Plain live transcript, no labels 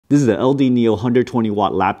This is the LDNIO 120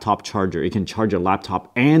 watt laptop charger. It can charge a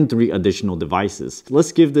laptop and 3 additional devices.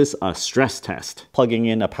 Let's give this a stress test. Plugging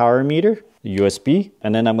in a power meter, USB,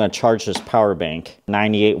 and then I'm going to charge this power bank,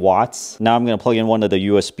 98 watts. Now I'm going to plug in one of the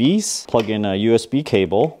USBs, plug in a USB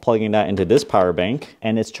cable, plugging that into this power bank,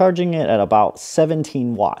 and it's charging it at about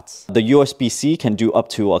 17 watts. The USB-C can do up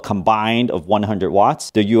to a combined of 100 watts.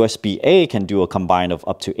 The USB-A can do a combined of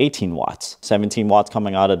up to 18 watts. 17 watts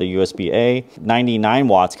coming out of the USB-A, 99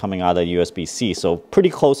 watts coming out of the USB-C, so pretty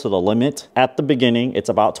close to the limit. At the beginning, it's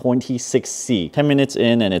about 26 C. 10 minutes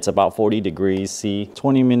in and it's about 40 degrees C.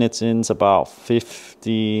 20 minutes in, it's about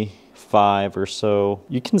 55 or so.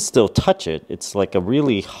 You can still touch it. It's like a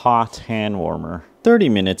really hot hand warmer. 30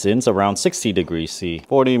 minutes in, it's around 60 degrees C.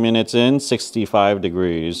 40 minutes in, 65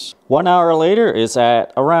 degrees. 1 hour later, it's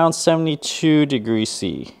at around 72 degrees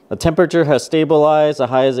C. The temperature has stabilized. The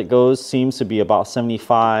high as it goes seems to be about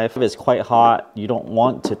 75. It's quite hot. You don't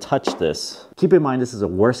want to touch this. Keep in mind, this is a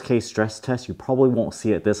worst case stress test. You probably won't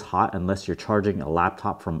see it this hot unless you're charging a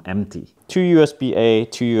laptop from empty. 2 USB-A,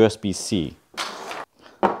 2 USB-C.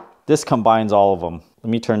 This combines all of them.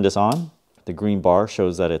 Let me turn this on. The green bar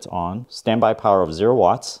shows that it's on. Standby power of 0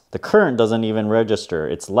 watts. The current doesn't even register.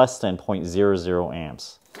 It's less than 0.00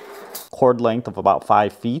 amps. Cord length of about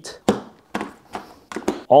 5 feet.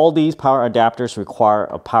 All these power adapters require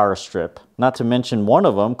a power strip. Not to mention one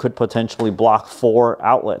of them could potentially block 4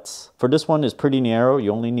 outlets. For this one, it's pretty narrow.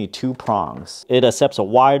 You only need 2 prongs. It accepts a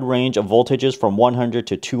wide range of voltages from 100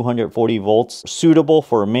 to 240 volts, suitable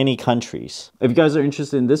for many countries. If you guys are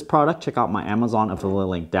interested in this product, check out my Amazon affiliate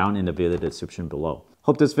link down in the video description below.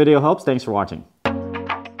 Hope this video helps. Thanks for watching.